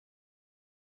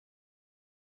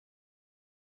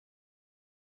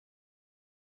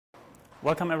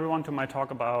Welcome everyone to my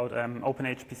talk about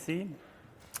OpenHPC.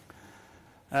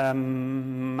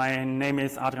 My name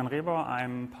is Adrian Reber.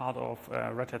 I'm part of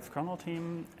Red Hat's kernel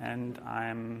team, and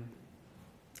I'm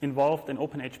involved in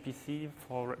OpenHPC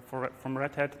from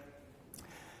Red Hat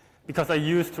because I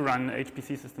used to run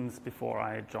HPC systems before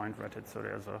I joined Red Hat. So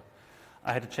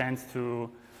I had a chance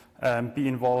to be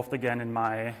involved again in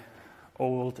my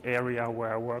old area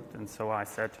where I worked, and so I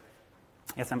said,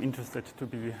 yes, I'm interested to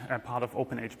be a part of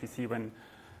OpenHPC when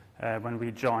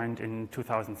we joined in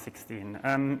 2016.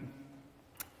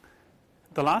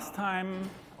 The last time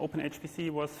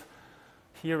OpenHPC was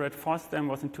here at FOSDEM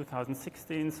was in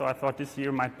 2016, so I thought this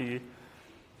year might be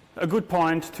a good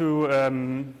point to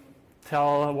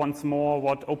tell once more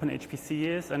what OpenHPC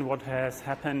is and what has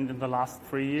happened in the last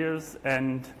 3 years.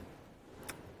 And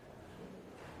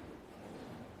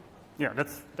yeah,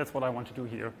 that's what I want to do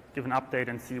here, give an update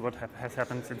and see what has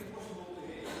happened since.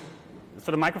 So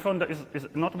the microphone is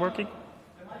not working?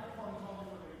 The microphone is only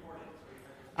for the recording.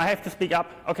 I have to speak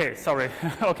up? Okay, sorry.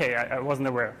 Okay, I wasn't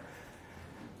aware.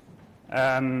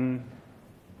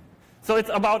 So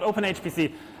it's about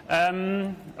OpenHPC.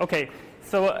 Okay,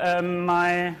 so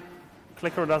my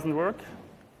clicker doesn't work.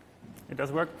 It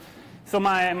does work. So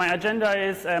my agenda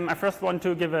is, I first want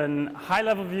to give a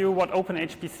high-level view what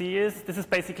OpenHPC is. This is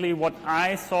basically what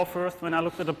I saw first when I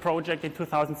looked at the project in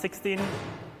 2016.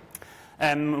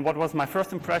 What was my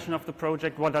first impression of the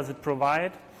project? What does it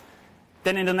provide?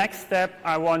 Then in the next step,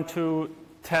 I want to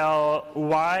tell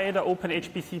why the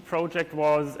OpenHPC project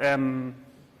was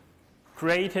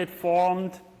created,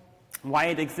 formed, why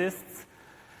it exists.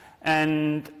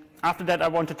 And after that, I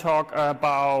want to talk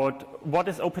about what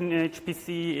is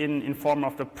OpenHPC in form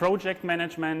of the project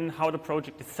management, how the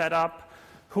project is set up,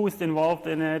 who is involved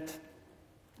in it,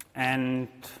 and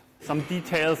some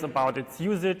details about its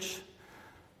usage.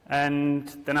 And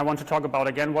then I want to talk about,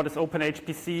 again, what is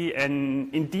OpenHPC,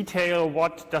 and in detail,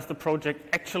 what does the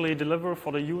project actually deliver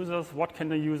for the users, what can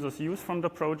the users use from the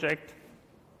project.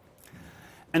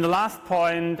 And the last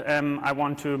point I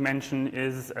want to mention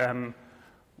is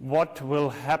what will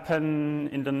happen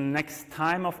in the next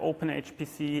time of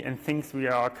OpenHPC and things we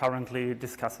are currently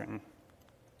discussing.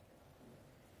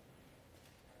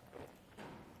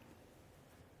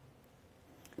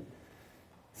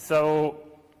 So,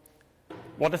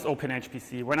 what is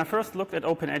OpenHPC? When I first looked at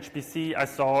OpenHPC, I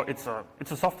saw it's a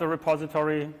software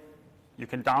repository. You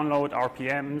can download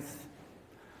RPMs,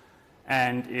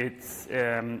 and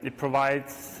it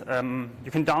provides,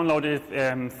 you can download it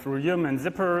through YUM and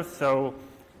Zypper. So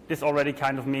this already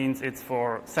kind of means it's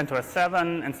for CentOS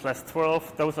 7 and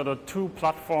 /12. Those are the two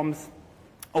platforms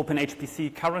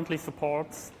OpenHPC currently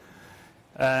supports.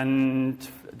 And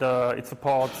it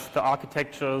supports the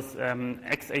architectures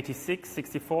x86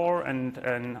 64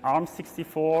 and ARM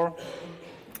 64.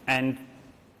 And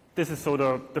this is sort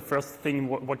of the first thing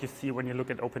what you see when you look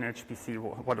at OpenHPC,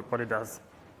 what it does.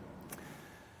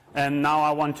 And now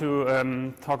I want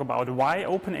to talk about why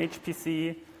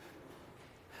OpenHPC.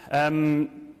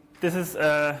 This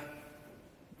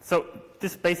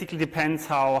basically depends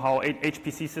how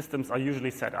HPC systems are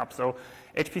usually set up. So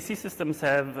HPC systems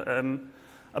have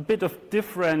a bit of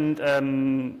different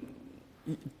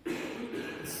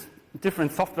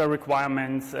software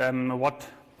requirements, what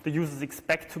the users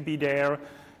expect to be there,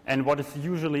 and what is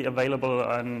usually available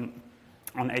on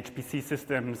HPC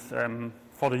systems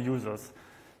for the users.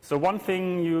 So one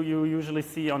thing you usually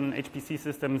see on HPC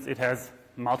systems, it has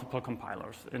multiple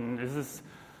compilers. And this is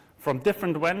from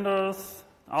different vendors,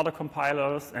 other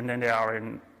compilers, and then they are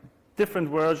in different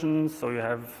versions. So you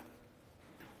have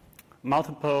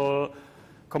multiple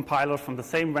compilers from the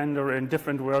same vendor in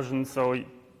different versions. So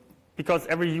because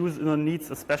every user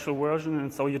needs a special version,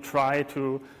 and so you try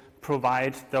to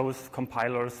provide those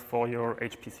compilers for your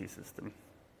HPC system.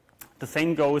 The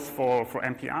same goes for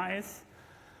MPIs.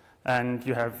 And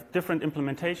you have different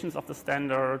implementations of the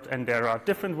standard, and there are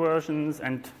different versions,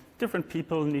 and different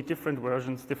people need different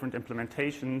versions, different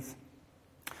implementations.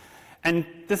 And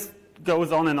this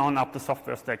goes on and on up the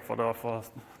software stack for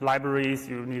libraries.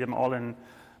 You need them all in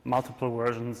multiple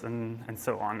versions and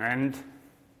so on. And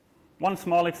one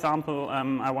small example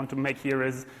I want to make here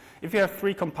is if you have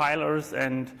 3 compilers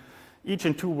and each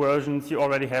in 2 versions, you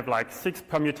already have like 6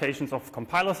 permutations of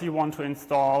compilers you want to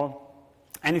install.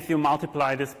 And if you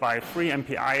multiply this by 3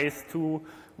 MPIs, 2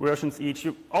 versions each,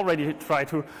 you already try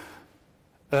to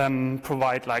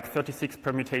provide like 36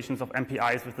 permutations of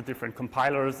MPIs with the different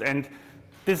compilers. And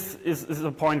this is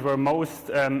a point where most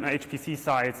HPC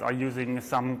sites are using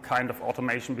some kind of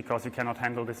automation because you cannot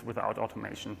handle this without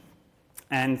automation.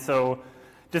 And so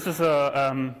this is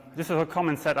a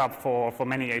common setup for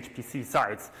many HPC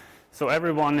sites. So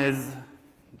everyone is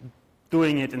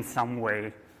doing it in some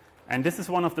way. And this is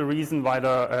one of the reasons why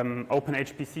the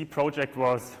OpenHPC project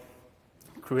was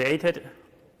created.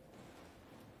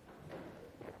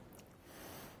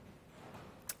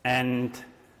 And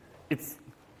its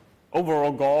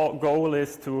overall goal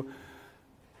is to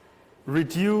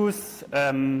reduce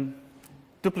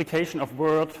duplication of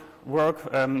work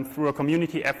through a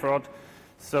community effort,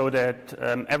 so that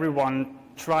everyone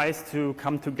tries to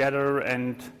come together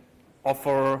and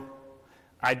offer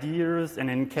ideas, and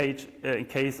in case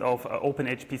of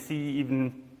OpenHPC,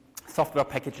 even software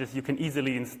packages you can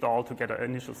easily install to get an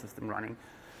initial system running.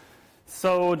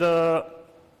 So the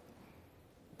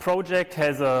project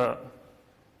has a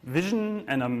vision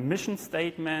and a mission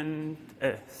statement.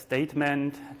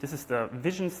 This is the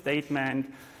vision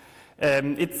statement.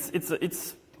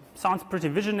 It sounds pretty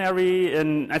visionary,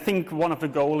 and I think one of the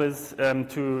goals is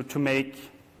to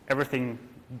make everything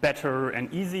better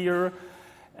and easier,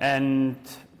 and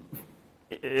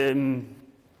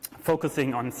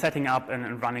focusing on setting up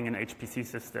and running an HPC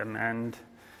system. And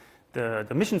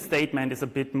the mission statement is a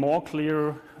bit more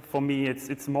clear for me.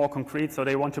 It's more concrete. So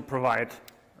they want to provide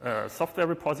a software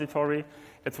repository.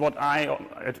 It's what I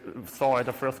saw at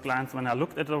the first glance when I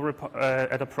looked at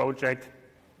the project.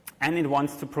 And it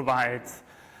wants to provide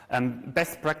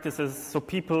best practices, so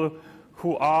people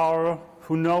who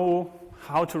know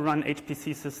how to run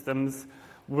HPC systems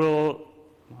will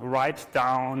write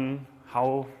down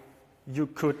how you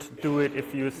could do it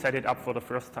if you set it up for the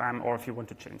first time or if you want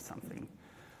to change something.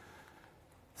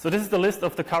 So this is the list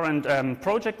of the current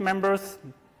project members.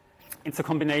 It's a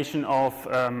combination of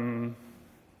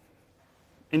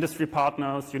industry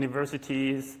partners,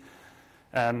 universities,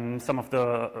 some of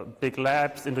the big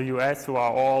labs in the US who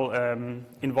are all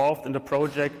involved in the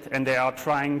project, and they are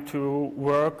trying to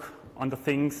work on the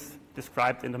things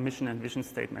described in the mission and vision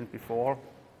statement before.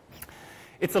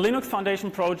 It's a Linux Foundation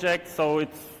project, so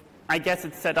I guess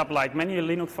it's set up like many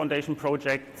Linux Foundation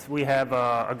projects. We have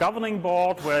a governing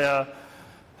board where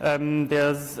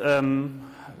there's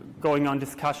going on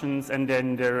discussions, and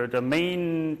then the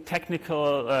main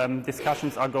technical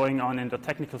discussions are going on in the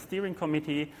technical steering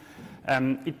committee.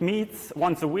 It meets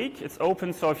once a week. It's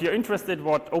open, so if you're interested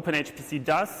what OpenHPC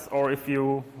does, or if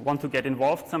you want to get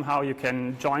involved somehow, you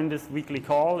can join this weekly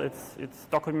call. It's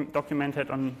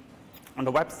documented on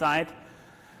the website.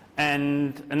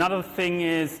 And another thing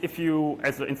is, if you,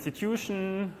 as an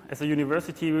institution, as a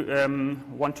university,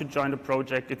 want to join the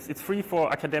project, it's free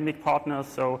for academic partners.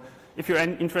 So if you're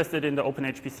interested in the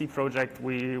OpenHPC project,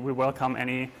 we welcome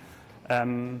any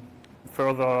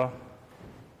further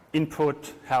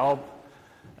input, help,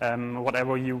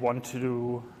 whatever you want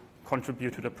to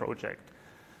contribute to the project.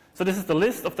 So this is the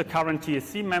list of the current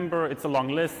TSC member. It's a long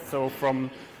list, so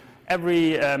from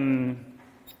every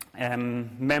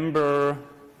member,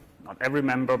 not every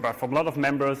member, but from a lot of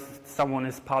members, someone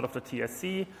is part of the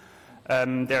TSC.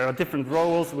 There are different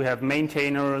roles. We have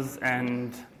maintainers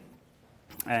and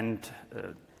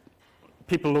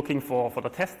people looking for the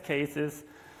test cases.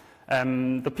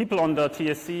 The people on the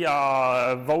TSC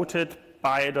are voted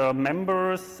by the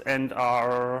members and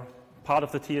are part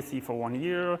of the TSC for 1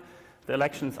 year. The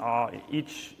elections are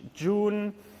each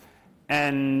June,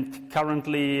 and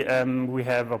currently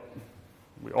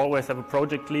we always have a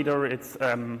project leader. It's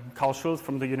Karl Schulz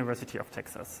from the University of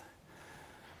Texas.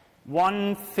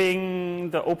 One thing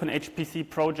the OpenHPC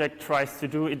project tries to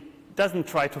do, it doesn't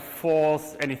try to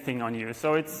force anything on you.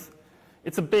 So it's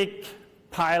a big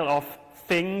pile of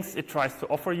things it tries to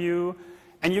offer you,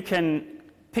 and you can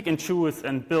pick and choose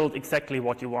and build exactly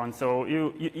what you want. So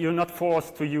you're not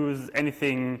forced to use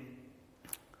anything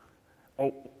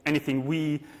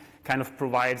we kind of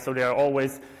provide. So there are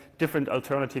always different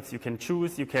alternatives you can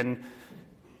choose. You can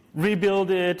rebuild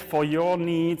it for your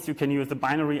needs. You can use the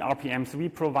binary RPMs we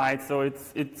provide. So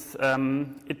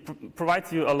it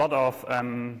provides you a lot of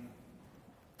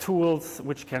tools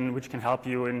which can help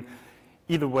you in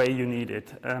either way you need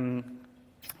it.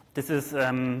 This is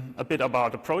a bit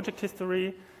about the project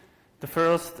history. The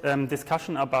first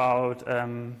discussion about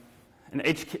an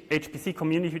HPC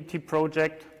community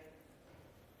project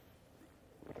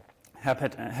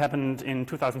happened in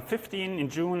 2015 in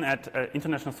June at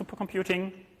International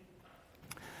Supercomputing.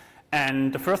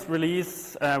 And the first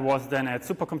release was then at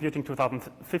Supercomputing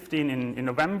 2015 in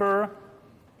November.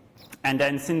 And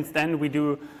then since then we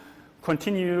do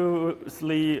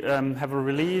continuously have a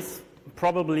release,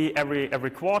 probably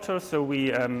every quarter. So we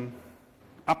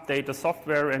update the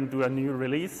software and do a new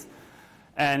release.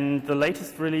 And the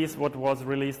latest release, what was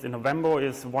released in November,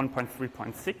 is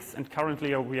 1.3.6, and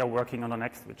currently we are working on the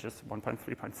next, which is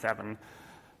 1.3.7.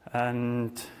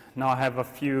 And now I have a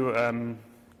few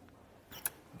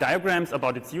diagrams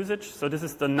about its usage. So this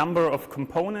is the number of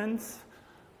components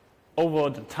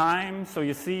over the time. So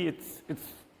you see it's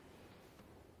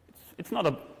not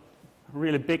a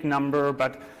really big number,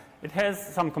 but it has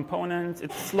some components.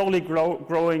 It's slowly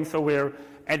growing, so we're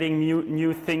adding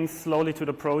new things slowly to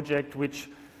the project, which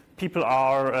people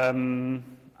are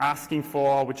asking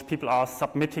for, which people are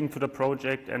submitting to the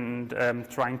project and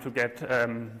trying to get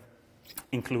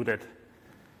included.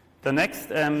 The next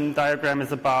diagram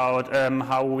is about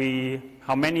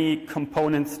how many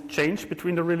components change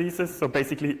between the releases, so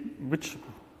basically which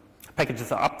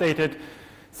packages are updated.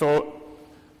 So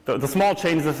the small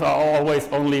changes are always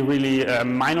only really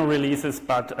minor releases,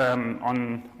 but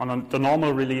on the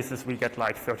normal releases we get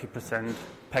like 30%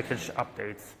 package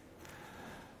updates.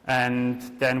 And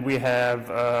then we have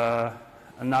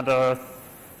another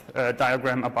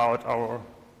diagram about our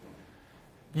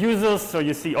users. So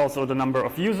you see also the number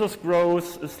of users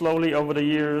grows slowly over the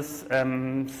years.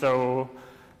 And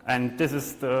this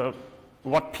is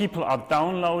what people are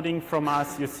downloading from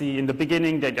us. You see in the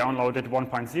beginning they downloaded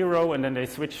 1.0 and then they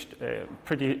switched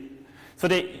so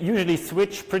they usually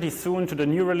switch pretty soon to the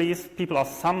new release.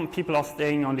 Some people are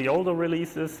staying on the older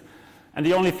releases. And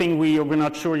the only thing we're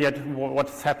not sure yet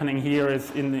what's happening here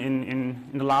is in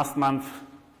the last month,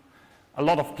 a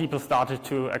lot of people started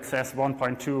to access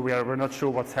 1.2. We're not sure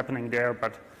what's happening there,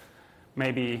 but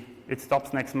maybe it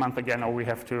stops next month again, or we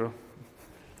have to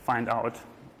find out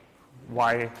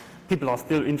why people are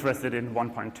still interested in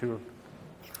 1.2.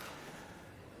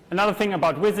 Another thing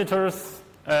about visitors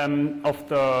of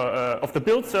the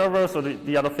build server. So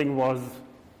the other thing was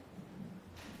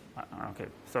okay.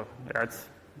 So yeah, it's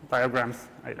diagrams.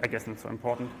 I guess not so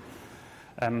important.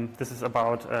 This is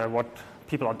about what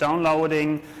people are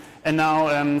downloading, and now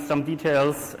some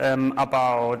details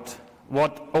about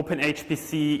what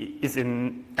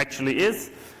OpenHPC actually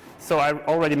is. So I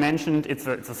already mentioned it's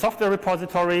a software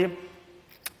repository,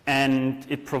 and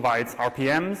it provides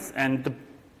RPMs, and the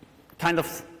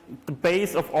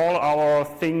base of all our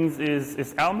things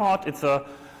is LMOD. It's a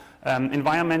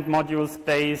environment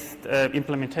modules-based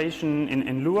implementation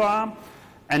in Lua.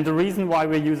 And the reason why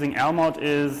we're using LMOD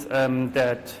is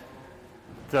that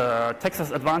the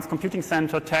Texas Advanced Computing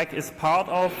Center TAC is part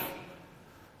of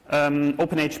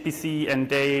OpenHPC, and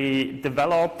they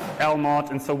develop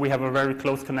LMOD, and so we have a very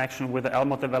close connection with the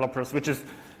LMOD developers, which is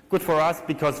good for us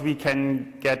because we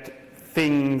can get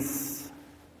things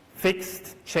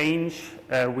fixed, change,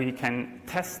 we can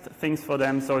test things for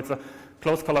them, so it's a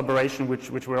close collaboration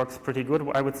which works pretty good,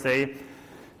 I would say.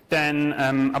 Then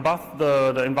above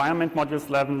the environment modules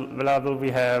level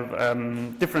we have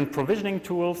different provisioning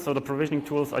tools. So the provisioning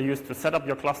tools are used to set up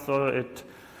your cluster. It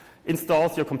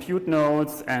installs your compute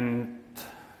nodes and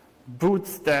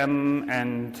boots them,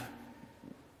 and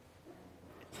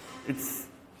it's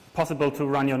possible to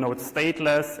run your nodes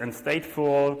stateless and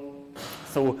stateful.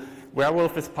 So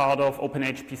Werewolf is part of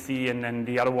OpenHPC, and then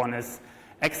the other one is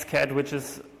XCAD, which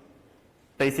is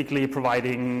basically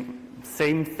providing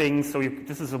same thing. So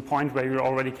this is a point where you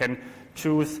already can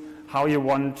choose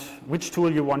which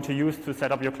tool you want to use to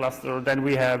set up your cluster. Then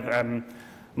we have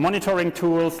monitoring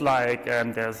tools like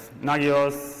there's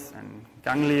Nagios and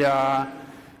Ganglia.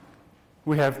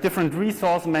 We have different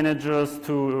resource managers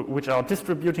which are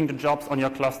distributing the jobs on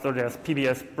your cluster. There's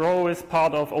PBS Pro is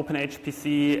part of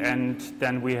OpenHPC, and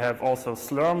then we have also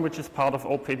Slurm, which is part of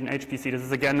OpenHPC. This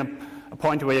is again a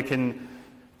point where you can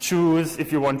choose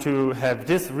if you want to have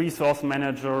this resource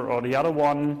manager or the other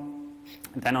one.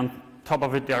 And then on top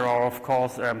of it there are of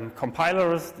course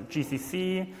compilers,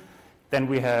 GCC. Then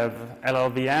we have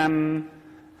LLVM.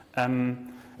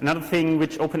 Another thing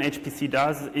which OpenHPC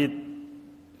does,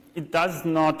 it does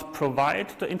not provide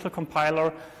the Intel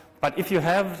compiler, but if you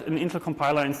have an Intel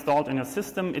compiler installed in your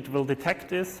system, it will detect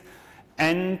this,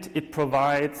 and it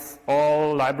provides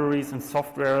all libraries and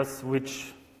softwares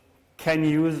which can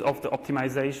make use of the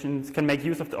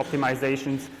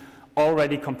optimizations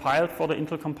already compiled for the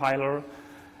Intel compiler.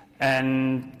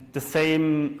 And the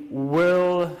same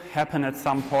will happen at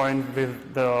some point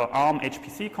with the ARM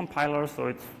HPC compiler, so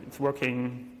it's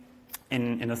working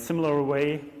in a similar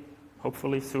way,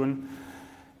 hopefully soon.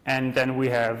 And then we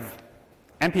have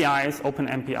MPIs,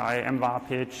 OpenMPI,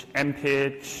 MVARPitch,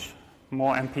 MPitch,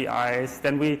 more MPIs.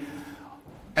 Then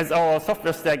as our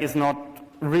software stack is not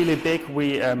really big,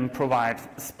 we provide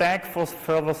Spec for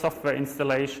further software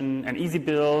installation and easy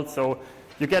build. So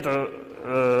you get a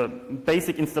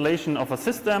basic installation of a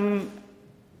system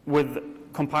with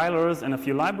compilers and a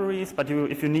few libraries, but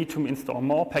if you need to install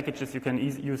more packages, you can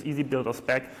use easy build or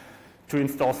Spec to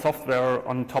install software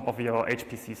on top of your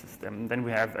HPC system. Then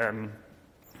we have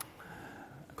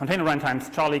container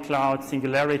runtimes, Charlie Cloud,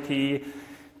 Singularity.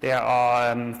 There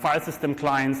are file system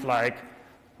clients like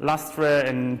Lustre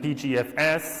and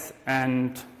BGFS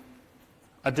and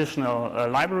additional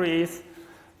libraries.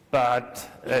 But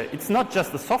it's not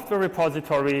just a software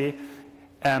repository.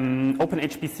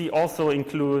 OpenHPC also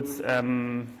includes,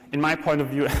 in my point of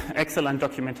view, excellent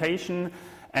documentation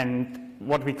and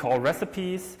what we call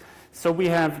recipes. So we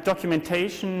have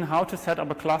documentation, how to set up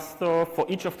a cluster for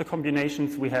each of the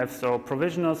combinations we have. So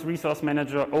provisioners, resource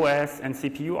manager, OS, and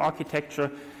CPU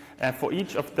architecture. For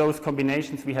each of those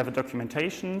combinations, we have a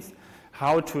documentation,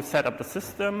 how to set up the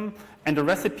system. And the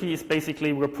recipe is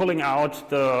basically we're pulling out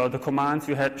the commands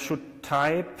you should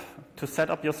type to set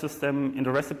up your system in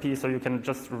the recipe, so you can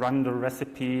just run the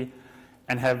recipe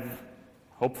and have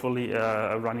hopefully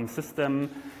a running system.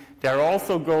 There are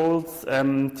also goals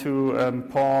to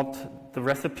port the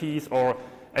recipes, or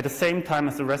at the same time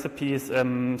as the recipes,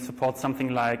 support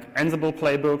something like Ansible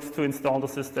playbooks to install the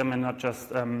system and not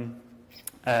just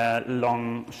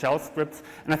long shell scripts.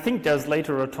 And I think there's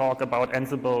later a talk about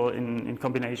Ansible in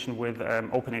combination with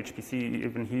OpenHPC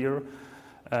even here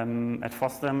at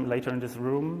FOSDEM later in this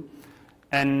room.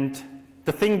 And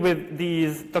the thing with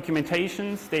these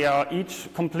documentations, they are each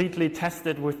completely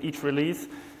tested with each release.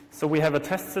 So we have a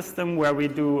test system where we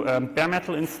do bare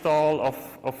metal install of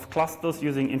clusters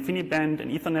using InfiniBand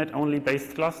and Ethernet only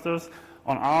based clusters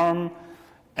on ARM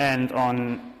and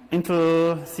on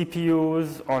Intel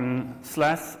CPUs, on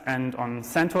SLAS and on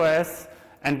CentOS.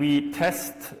 And we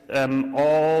test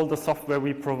all the software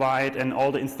we provide and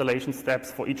all the installation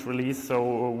steps for each release.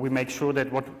 So we make sure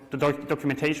that what the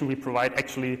documentation we provide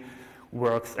actually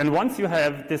works. And once you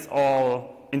have this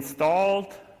all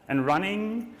installed and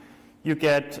running, you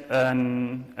get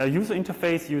a user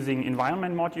interface using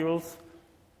environment modules.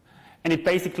 And it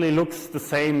basically looks the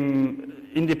same,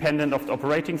 independent of the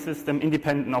operating system,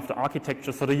 independent of the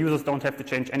architecture. So the users don't have to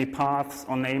change any paths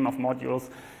or name of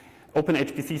modules.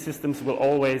 OpenHPC systems will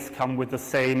always come with the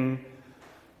same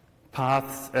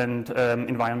paths and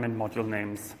environment module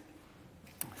names.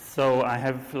 So I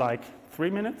have like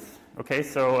 3 minutes. Okay,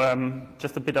 so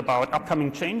just a bit about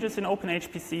upcoming changes in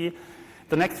OpenHPC.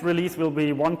 The next release will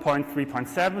be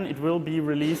 1.3.7. It will be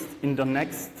released in the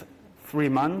next 3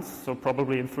 months, so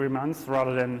probably in 3 months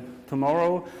rather than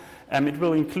tomorrow. It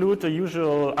will include the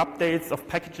usual updates of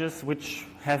packages which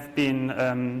have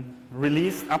been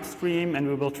released upstream, and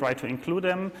we will try to include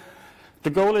them. The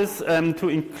goal is to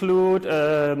include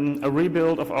a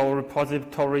rebuild of our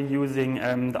repository using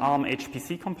the ARM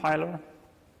HPC compiler.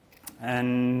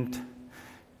 And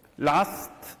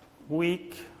last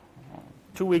week,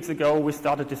 2 weeks ago, we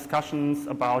started discussions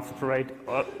about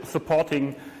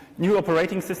supporting new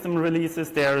operating system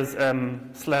releases. There's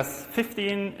SLAS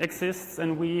 15 exists,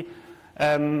 and we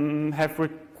have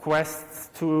requests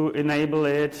to enable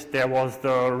it. There was the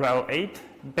RHEL 8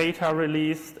 beta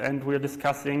released, and we're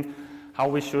discussing how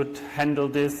we should handle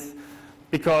this.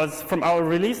 Because from our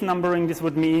release numbering, this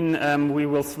would mean we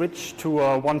will switch to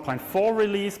a 1.4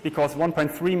 release, because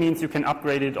 1.3 means you can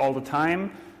upgrade it all the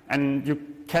time, and you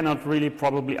cannot really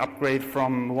probably upgrade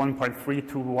from 1.3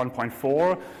 to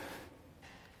 1.4.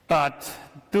 But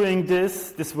doing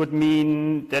this would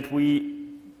mean that we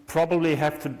probably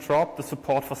have to drop the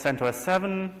support for CentOS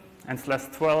 7 and SLAS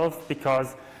 12,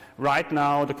 because right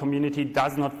now the community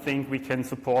does not think we can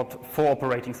support 4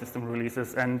 operating system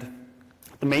releases, and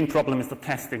the main problem is the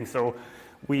testing. So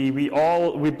we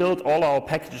build all our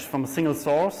packages from a single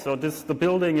source, so the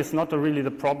building is not really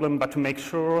the problem, but to make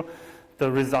sure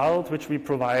the result which we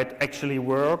provide actually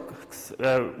works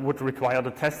would require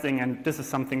the testing, and this is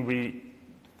something we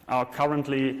are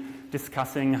currently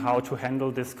discussing how to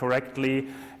handle this correctly.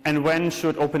 And when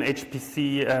should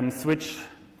OpenHPC switch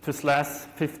to SLAS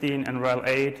 15 and RHEL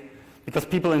 8? Because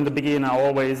people in the beginning are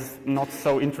always not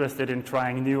so interested in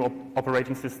trying new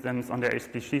operating systems on their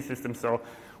HPC system. So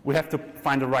we have to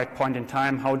find the right point in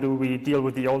time. How do we deal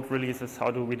with the old releases?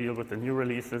 How do we deal with the new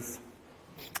releases?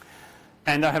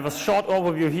 And I have a short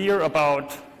overview here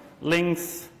about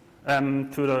links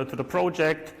to the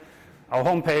project, our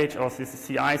homepage, our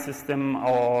CI system,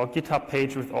 our GitHub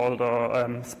page with all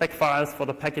the spec files for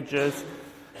the packages.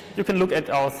 You can look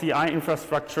at our CI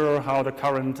infrastructure, how the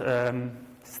current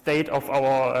state of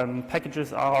our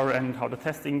packages are and how the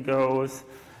testing goes.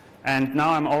 And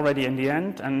now I'm already in the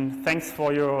end, and thanks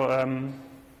for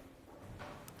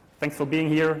being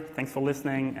here, thanks for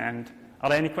listening, and are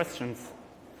there any questions?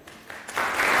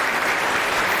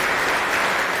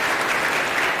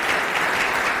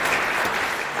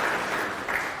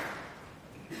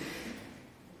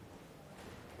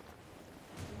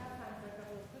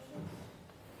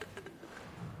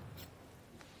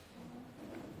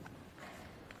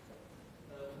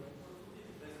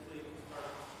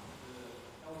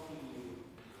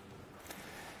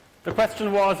 The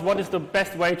question was, what is the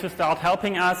best way to start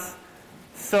helping us?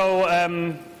 So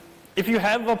if you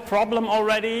have a problem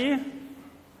already,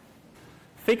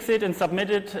 fix it and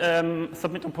submit it.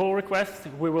 Submit a pull request.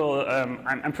 We will.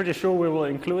 I'm pretty sure we will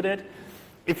include it.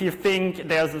 If you think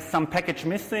there's some package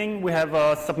missing, we have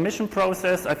a submission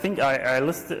process. I think I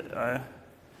listed.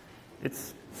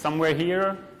 It's somewhere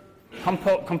here.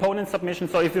 Component submission.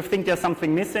 So if you think there's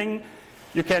something missing,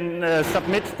 you can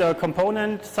submit the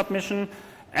component submission.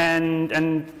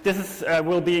 And this is,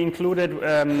 will be included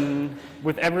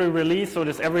with every release, so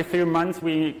this every 3 months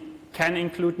we can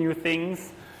include new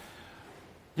things.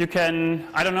 You can,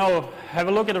 I don't know, have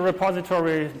a look at the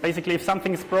repository. Basically, if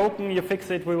something's broken, you fix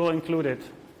it, we will include it.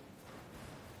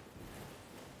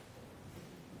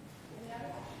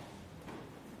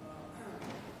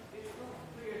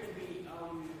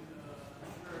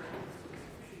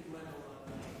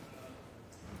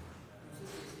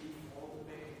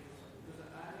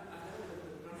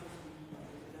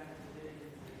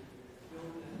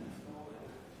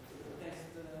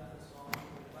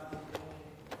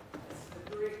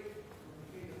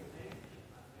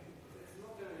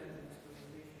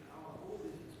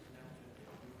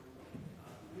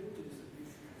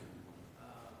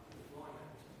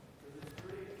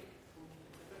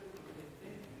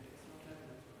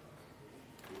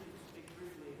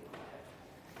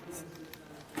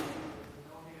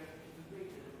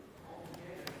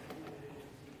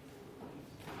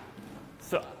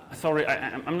 So, sorry,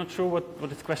 I'm not sure what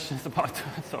this question is about.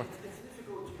 Sorry. It's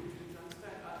difficult to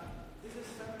understand. This is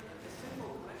a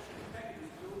simple collection of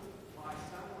packages built by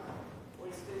someone,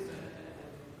 or is this a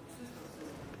consistent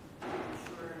system to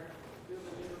ensure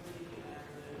buildability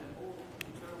and all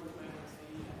internal dependency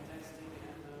and testing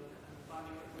and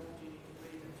finding technology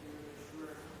integrated to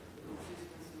ensure the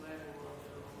consistency level of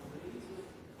the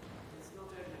releases? It's not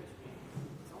evident to me.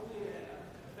 It's only a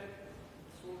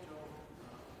sort of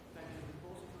package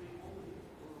repository only,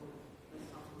 or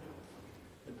there's something else.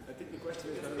 I think the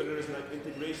question is whether there is like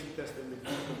integration testing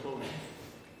between components.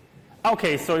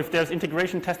 Okay, so if there's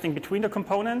integration testing between the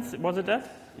components, was it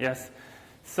that? Yes.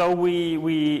 So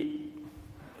we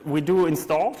do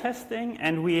install testing,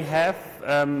 and we have,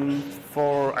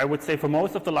 I would say for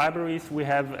most of the libraries, we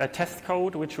have a test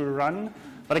code which we run.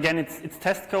 But again, it's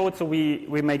test code, so we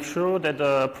make sure that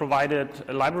the provided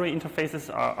library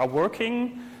interfaces are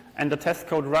working, and the test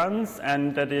code runs,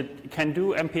 and that it can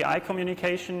do MPI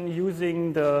communication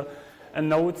using the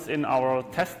nodes in our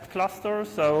test cluster.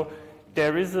 So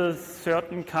there is a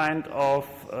certain kind of,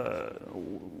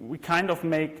 we kind of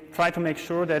try to make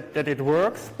sure that it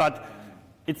works, but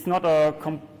it's not a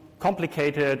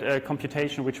complicated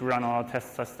computation which we run on our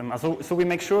test system. So we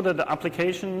make sure that the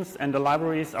applications and the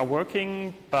libraries are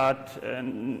working, but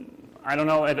I don't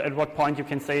know at what point you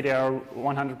can say they are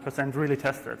 100% really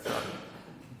tested. So.